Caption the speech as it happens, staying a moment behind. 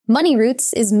Money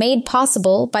Roots is made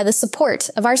possible by the support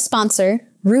of our sponsor,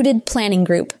 Rooted Planning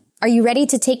Group. Are you ready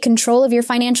to take control of your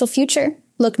financial future?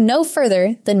 Look no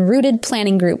further than Rooted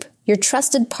Planning Group, your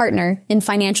trusted partner in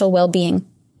financial well-being.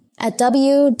 At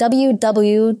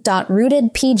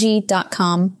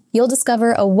www.rootedpg.com, you'll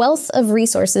discover a wealth of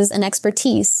resources and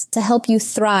expertise to help you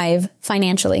thrive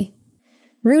financially.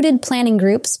 Rooted Planning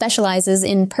Group specializes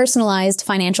in personalized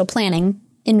financial planning,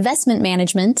 investment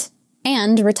management,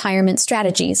 and retirement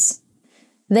strategies.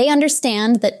 They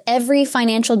understand that every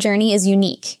financial journey is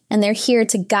unique, and they're here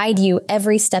to guide you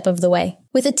every step of the way.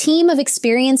 With a team of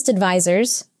experienced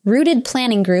advisors, Rooted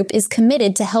Planning Group is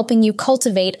committed to helping you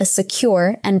cultivate a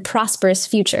secure and prosperous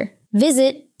future.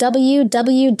 Visit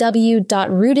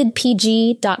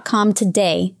www.rootedpg.com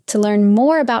today to learn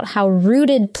more about how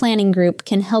Rooted Planning Group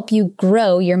can help you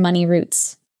grow your money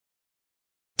roots.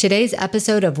 Today's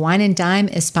episode of Wine and Dime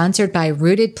is sponsored by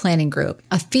Rooted Planning Group,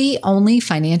 a fee-only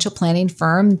financial planning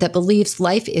firm that believes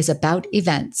life is about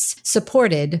events,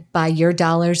 supported by your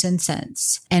dollars and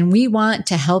cents. And we want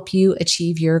to help you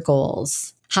achieve your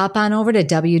goals. Hop on over to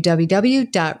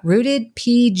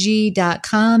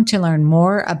www.rootedpg.com to learn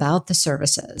more about the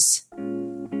services.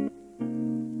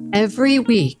 Every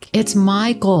week, it's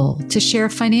my goal to share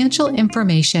financial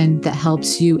information that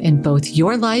helps you in both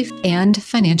your life and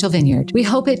Financial Vineyard. We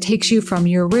hope it takes you from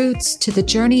your roots to the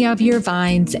journey of your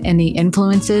vines and the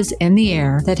influences in the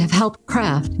air that have helped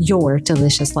craft your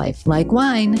delicious life. Like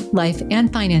wine, life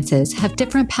and finances have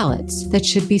different palates that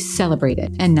should be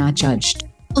celebrated and not judged.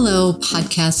 Hello,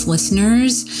 podcast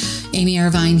listeners. Amy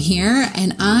Irvine here,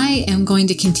 and I am going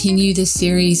to continue this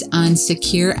series on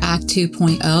Secure Act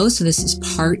 2.0. So this is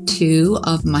part 2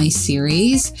 of my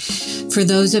series. For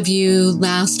those of you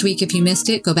last week, if you missed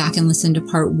it, go back and listen to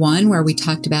part 1 where we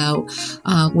talked about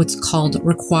what's called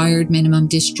required minimum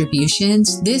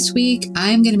distributions. This week,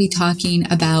 I'm going to be talking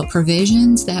about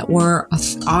provisions that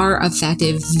are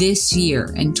effective this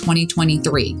year in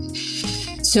 2023.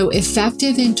 So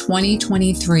effective in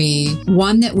 2023,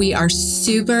 one that we are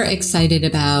super excited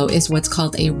about is what's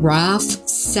called a Roth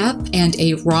SEP and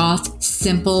a Roth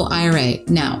Simple IRA.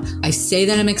 Now, I say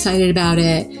that I'm excited about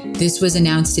it. This was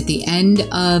announced at the end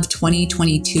of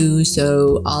 2022.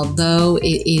 So although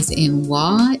it is in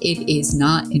law, it is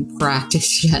not in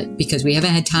practice yet because we haven't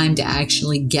had time to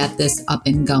actually get this up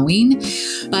and going.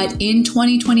 But in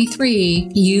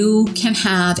 2023, you can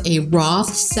have a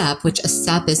Roth SEP, which a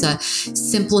SEP is a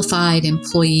simplified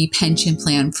employee pension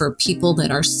plan for people that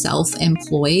are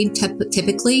self-employed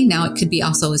typically. Now, it could be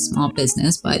also a small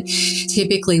business, but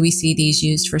typically we see these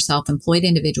used for self-employed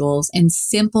individuals, and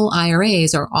simple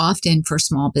IRAs are often for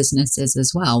small businesses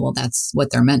as well. Well, that's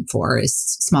what they're meant for, is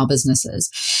small businesses.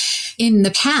 In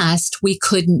the past, we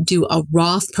couldn't do a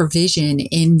Roth provision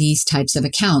in these types of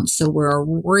accounts. So we're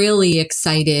really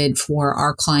excited for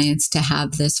our clients to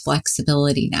have this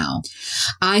flexibility now.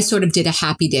 I sort of did a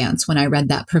happy dance when I read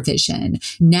that provision.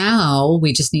 Now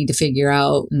we just need to figure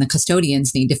out, and the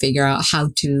custodians need to figure out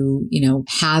how to,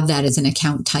 have that as an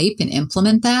account type and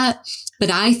implement that. But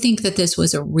I think that this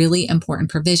was a really important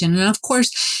provision. And of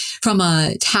course, from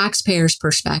a taxpayer's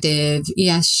perspective,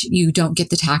 yes, you don't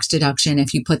get the tax deduction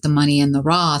if you put the money in the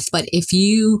Roth. But if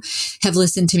you have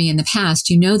listened to me in the past,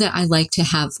 you know that I like to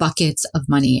have buckets of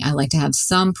money. I like to have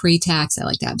some pre-tax, I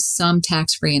like to have some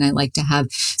tax-free, and I like to have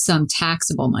some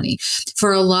taxable money.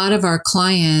 For a lot of our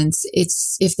clients,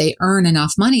 it's if they earn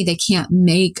enough money, they can't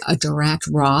make a direct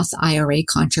Roth IRA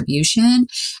contribution.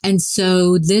 And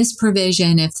so this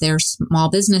provision, if they're small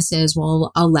businesses,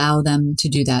 will allow them to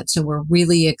do that. So we're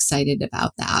really excited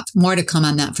about that. More to come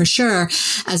on that for sure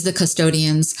as the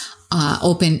custodians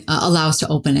allow us to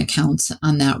open accounts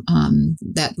on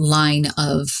that line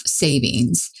of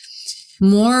savings.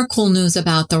 More cool news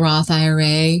about the Roth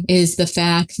IRA is the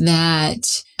fact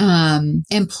that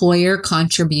employer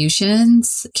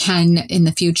contributions can in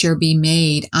the future be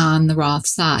made on the Roth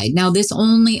side. Now, this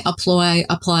only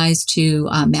applies to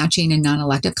matching and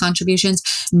non-elective contributions,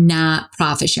 not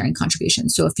profit sharing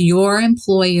contributions. So if your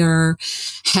employer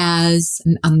has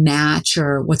a match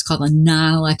or what's called a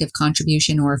non-elective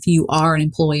contribution, or if you are an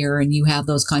employer and you have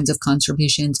those kinds of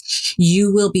contributions,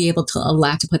 you will be able to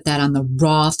elect to put that on the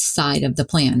Roth side of the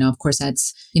plan. Now, of course,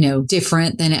 that's,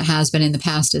 different than it has been in the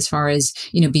past as far as,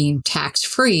 being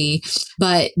tax-free,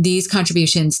 but these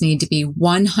contributions need to be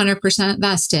 100%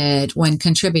 vested when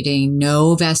contributing.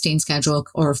 No vesting schedule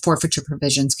or forfeiture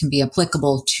provisions can be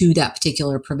applicable to that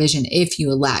particular provision if you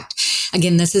elect.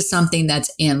 Again, this is something that's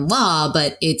in law,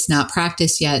 but it's not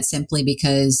practiced yet simply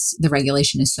because the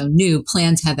regulation is so new.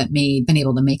 Plans haven't been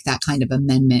able to make that kind of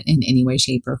amendment in any way,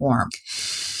 shape, or form.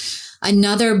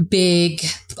 Another big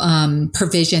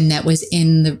provision that was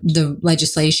in the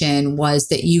legislation was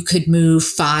that you could move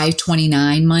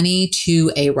 529 money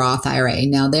to a Roth IRA.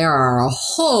 Now, there are a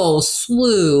whole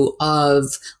slew of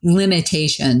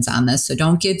limitations on this. So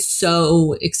don't get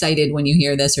so excited when you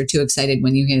hear this or too excited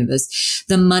when you hear this.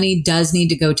 The money does need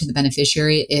to go to the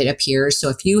beneficiary, it appears. So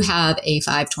if you have a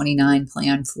 529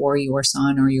 plan for your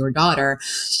son or your daughter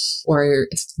or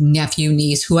nephew,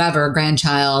 niece, whoever,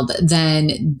 grandchild,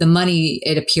 then the money,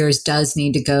 it appears, does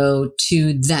need to go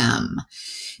to them.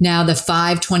 Now, the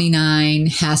 529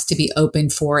 has to be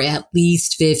open for at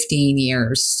least 15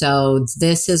 years. So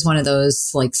this is one of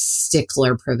those like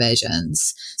stickler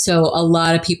provisions. So a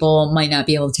lot of people might not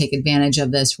be able to take advantage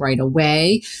of this right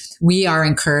away. We are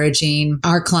encouraging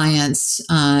our clients,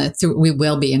 we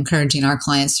will be encouraging our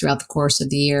clients throughout the course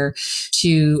of the year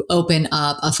to open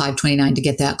up a 529 to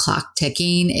get that clock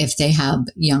ticking if they have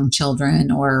young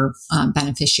children or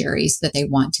beneficiaries that they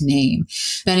want to name.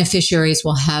 Beneficiaries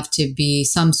will have to be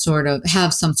some sort of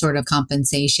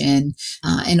compensation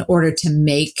in order to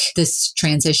make this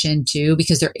transition too,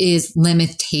 because there is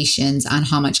limitations on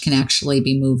how much can actually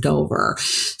be moved over.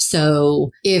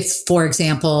 So if, for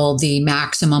example, the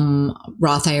maximum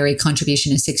Roth IRA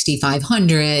contribution is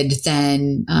 $6,500,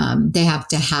 then they have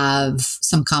to have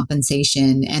some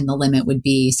compensation, and the limit would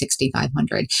be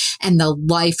 $6,500, and the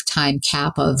lifetime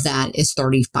cap of that is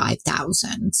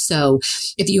 $35,000. So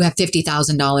if you have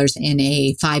 $50,000 in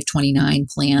a 529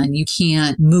 plan, you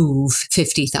can't move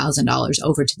 $50,000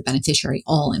 over to the beneficiary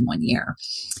all in 1 year.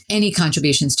 Any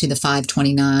contributions to the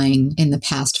 529 in the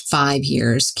past 5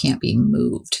 years can't be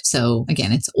moved. So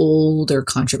again, it's older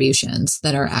contributions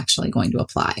that are actually going to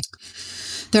apply.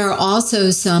 There are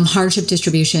also some hardship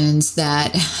distributions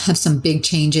that have some big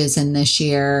changes in this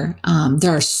year.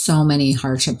 There are so many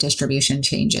hardship distribution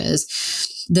changes.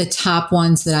 The top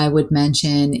ones that I would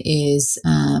mention is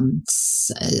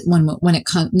when it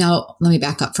comes. Now, let me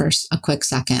back up for a quick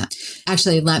second.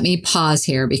 Actually, let me pause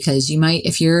here, because you might,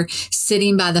 if you're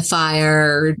sitting by the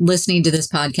fire, listening to this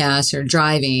podcast, or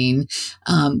driving,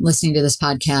 listening to this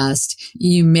podcast,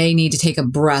 you may need to take a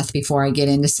breath before I get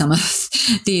into some of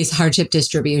these hardship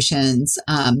distributions.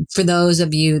 For those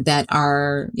of you that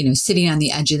are, sitting on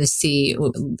the edge of the seat,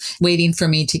 waiting for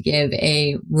me to give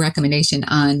a recommendation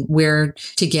on where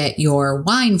to get your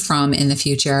wine from in the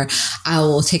future, I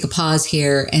will take a pause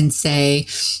here and say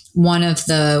one of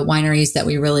the wineries that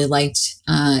we really liked,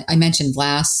 I mentioned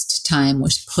last time,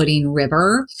 was Pudding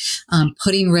River.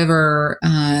 Pudding River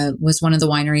was one of the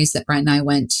wineries that Brent and I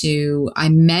went to. I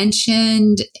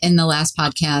mentioned in the last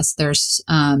podcast, there's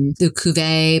the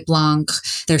Cuvée Blanc,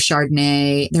 their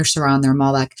Chardonnay, their Syrah, their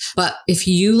Malbec. But if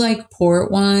you like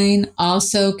port wine,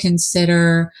 also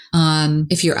consider,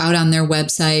 if you're out on their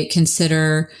website,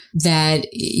 consider that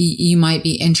you might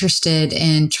be interested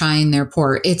in trying their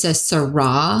port. It's a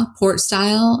Syrah port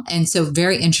style. And so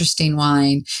very interesting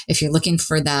wine. If you're looking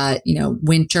for that,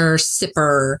 winter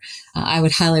sipper, I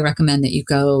would highly recommend that you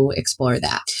go explore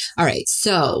that. All right.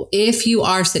 So if you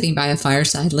are sitting by a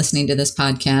fireside listening to this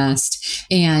podcast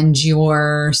and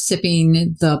you're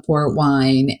sipping the port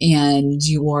wine and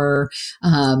you're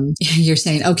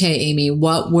saying, okay, Amy,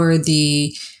 what were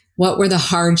the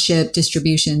hardship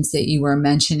distributions that you were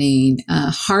mentioning?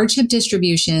 Hardship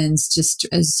distributions, just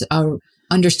as a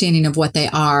understanding of what they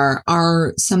are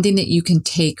something that you can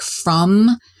take from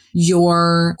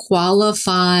your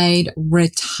qualified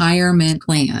retirement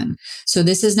plan. So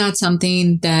this is not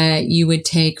something that you would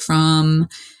take from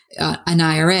an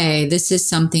IRA. This is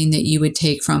something that you would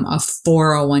take from a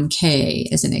 401k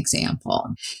as an example.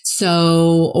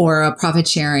 So, or a profit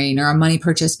sharing or a money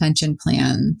purchase pension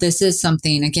plan. This is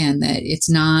something, again, that it's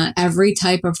not every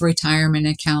type of retirement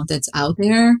account that's out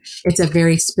there. It's a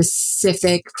very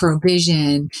specific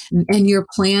provision, and your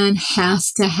plan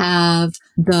has to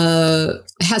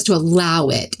allow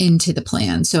it into the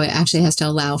plan. So it actually has to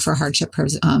allow for hardship,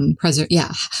 it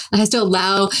has to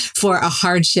allow for a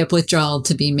hardship withdrawal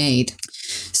to be made.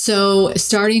 So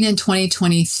starting in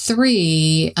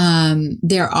 2023,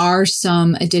 there are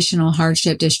some additional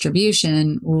hardship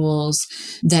distribution rules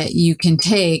that you can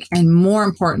take. And more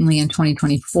importantly, in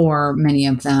 2024, many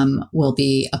of them will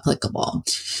be applicable.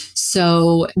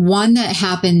 So one that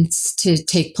happens to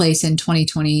take place in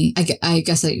 2020, I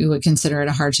guess that you would consider it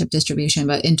a hardship distribution,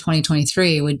 but in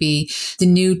 2023 would be the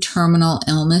new terminal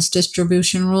illness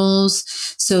distribution rules.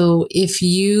 So if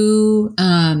you,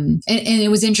 and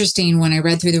it was interesting when I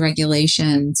read through the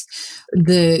regulations,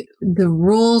 the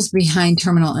rules behind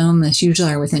terminal illness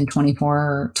usually are within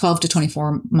 12 to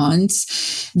 24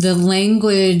 months. The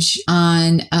language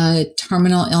on a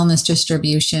terminal illness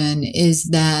distribution is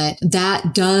that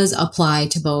does apply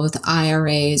to both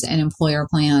IRAs and employer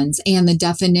plans. And the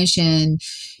definition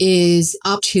is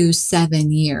up to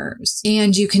 7 years.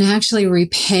 And you can actually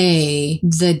repay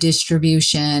the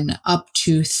distribution up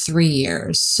to 3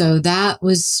 years. So that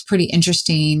was pretty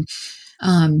interesting.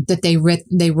 That they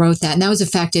wrote that, and that was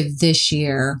effective this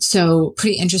year. So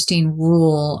pretty interesting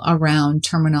rule around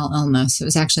terminal illness. It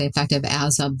was actually effective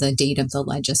as of the date of the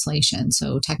legislation.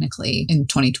 So technically in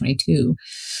 2022.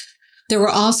 There were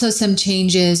also some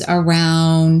changes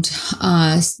around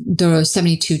the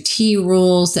 72T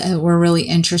rules that were really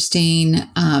interesting.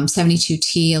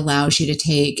 72T allows you to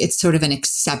take, it's sort of an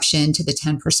exception to the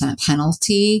 10%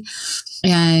 penalty.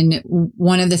 And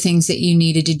one of the things that you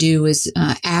needed to do is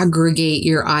aggregate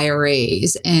your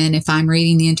IRAs. And if I'm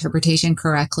reading the interpretation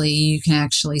correctly, you can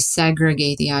actually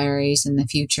segregate the IRAs in the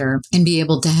future and be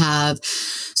able to have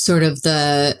sort of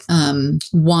the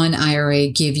one IRA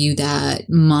give you that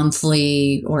monthly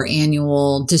or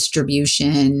annual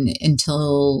distribution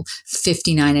until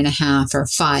 59 and a half or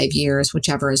 5 years,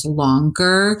 whichever is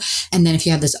longer. And then if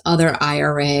you have this other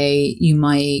IRA, you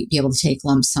might be able to take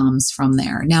lump sums from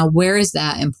there. Now, where is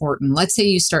that important? Let's say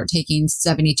you start taking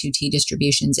 72T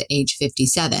distributions at age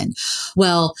 57.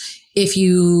 Well, if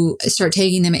you start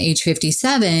taking them at age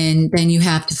 57, then you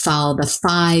have to follow the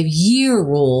 5-year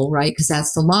rule, right? Because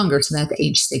that's the longer. So that's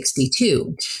age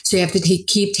 62. So you have to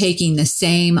keep taking the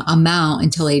same amount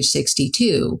until age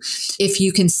 62. If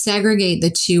you can segregate the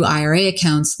two IRA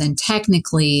accounts, then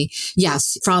technically,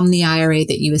 yes, from the IRA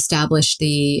that you established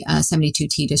the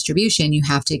 72T distribution, you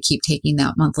have to keep taking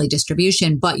that monthly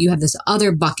distribution, but you have this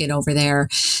other bucket over there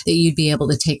that you'd be able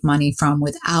to take money from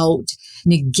without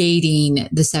negating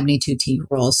the 72T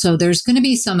rule. So there's going to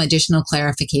be some additional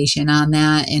clarification on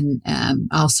that, and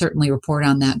I'll certainly report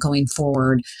on that going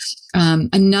forward.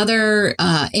 Another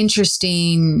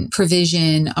interesting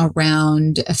provision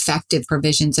around effective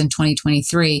provisions in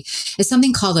 2023 is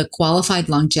something called a qualified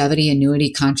longevity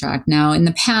annuity contract. Now, in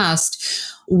the past,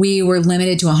 we were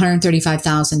limited to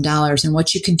 $135,000. And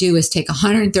what you could do is take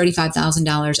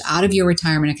 $135,000 out of your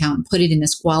retirement account and put it in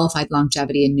this qualified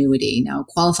longevity annuity. Now,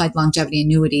 qualified longevity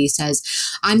annuity says,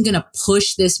 I'm going to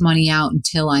push this money out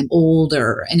until I'm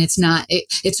older. And it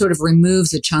sort of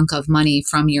removes a chunk of money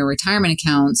from your retirement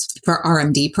accounts for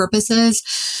RMD purposes.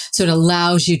 So it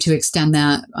allows you to extend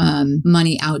that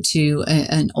money out to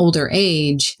an older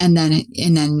age. And then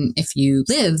if you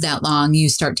live that long, you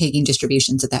start taking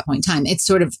distributions at that point in time. It's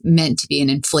sort of meant to be an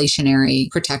inflationary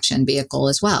protection vehicle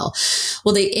as well.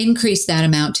 Well, they increased that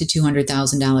amount to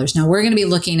 $200,000. Now we're going to be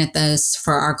looking at this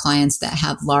for our clients that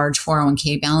have large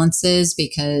 401k balances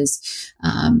because,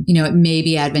 it may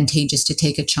be advantageous to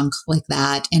take a chunk like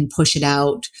that and push it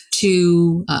out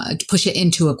to push it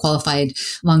into a qualified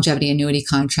longevity annuity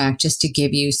contract just to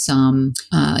give you some,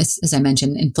 as I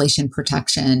mentioned, inflation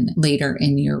protection later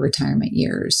in your retirement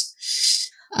years.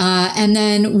 And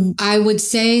then I would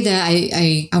say that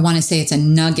I want to say it's a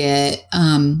nugget,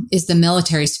 is the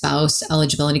military spouse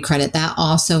eligibility credit. That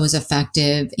also was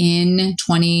effective in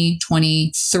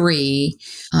 2023.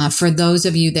 For those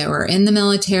of you that were in the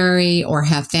military or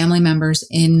have family members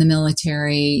in the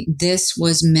military, this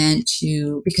was meant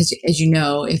to, because as you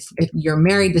know, if you're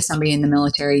married to somebody in the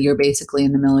military, you're basically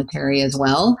in the military as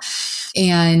well.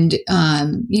 And,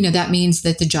 that means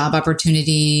that the job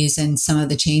opportunities and some of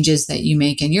the changes that you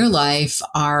make in your life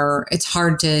it's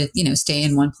hard to, stay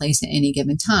in one place at any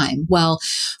given time. Well,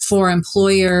 for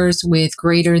employers with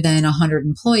greater than 100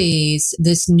 employees,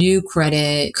 this new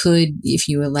credit could, if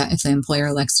the employer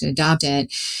elects to adopt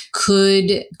it,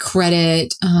 could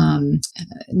credit,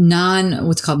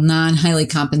 what's called non-highly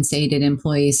compensated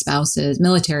employee spouses,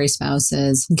 military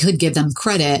spouses, could give them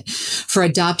credit for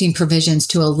adopting provisions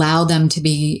to allow them to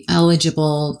be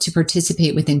eligible to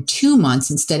participate within 2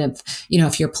 months instead of,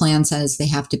 if your plan says they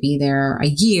have to be there a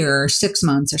year or 6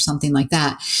 months or something like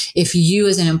that. If you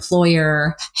as an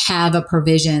employer have a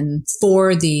provision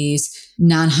for these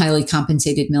non-highly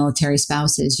compensated military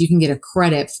spouses, you can get a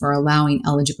credit for allowing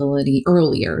eligibility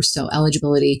earlier. So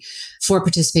eligibility for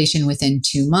participation within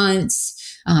 2 months.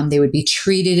 They would be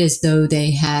treated as though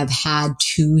they have had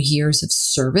 2 years of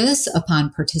service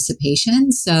upon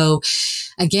participation. So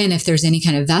again, if there's any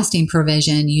kind of vesting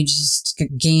provision, you just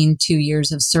gain 2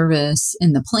 years of service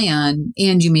in the plan,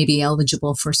 and you may be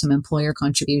eligible for some employer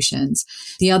contributions.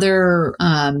 The other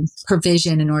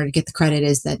provision in order to get the credit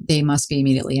is that they must be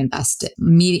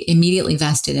immediately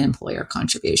vested in employer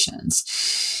contributions.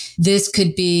 This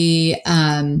could be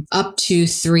up to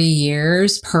 3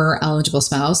 years per eligible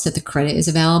spouse that the credit is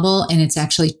available, and it's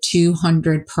actually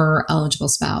 $200 per eligible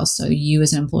spouse. So you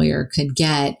as an employer could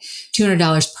get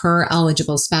 $200 per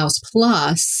eligible spouse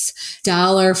plus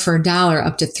dollar for dollar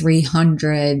up to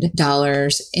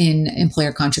 $300 in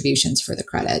employer contributions for the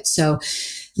credit. So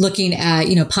looking at,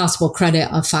 possible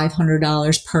credit of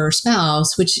 $500 per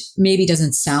spouse, which maybe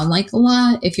doesn't sound like a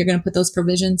lot if you're going to put those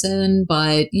provisions in.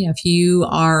 But, if you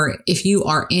are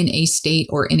in a state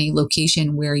or in a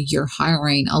location where you're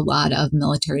hiring a lot of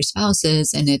military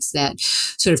spouses and it's that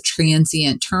sort of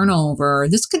transient turnover,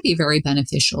 this could be very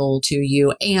beneficial to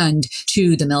you and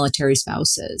to the military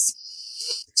spouses.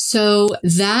 So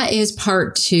that is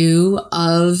part 2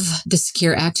 of the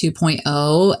Secure Act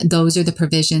 2.0. Those are the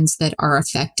provisions that are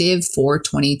effective for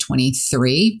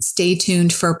 2023. Stay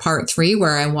tuned for part 3,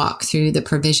 where I walk through the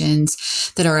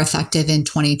provisions that are effective in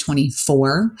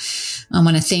 2024. I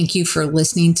want to thank you for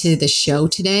listening to the show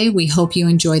today. We hope you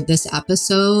enjoyed this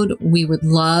episode. We would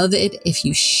love it if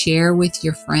you share with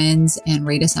your friends and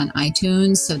rate us on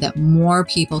iTunes so that more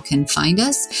people can find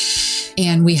us.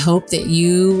 And we hope that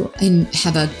you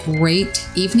have a great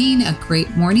evening, a great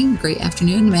morning, great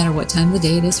afternoon, no matter what time of the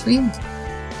day it is for you.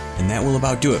 And that will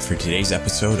about do it for today's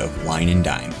episode of Wine and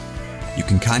Dime. You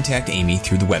can contact Amy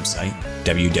through the website,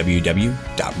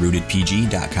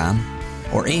 www.rootedpg.com,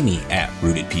 or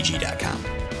amy@rootedpg.com.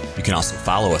 You can also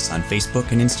follow us on Facebook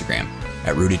and Instagram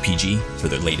 @rootedpg for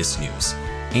the latest news.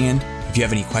 And if you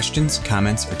have any questions,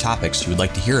 comments, or topics you would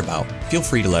like to hear about, feel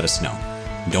free to let us know.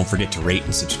 And don't forget to rate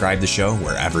and subscribe the show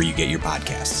wherever you get your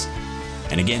podcasts.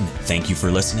 And again, thank you for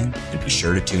listening, and be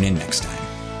sure to tune in next time.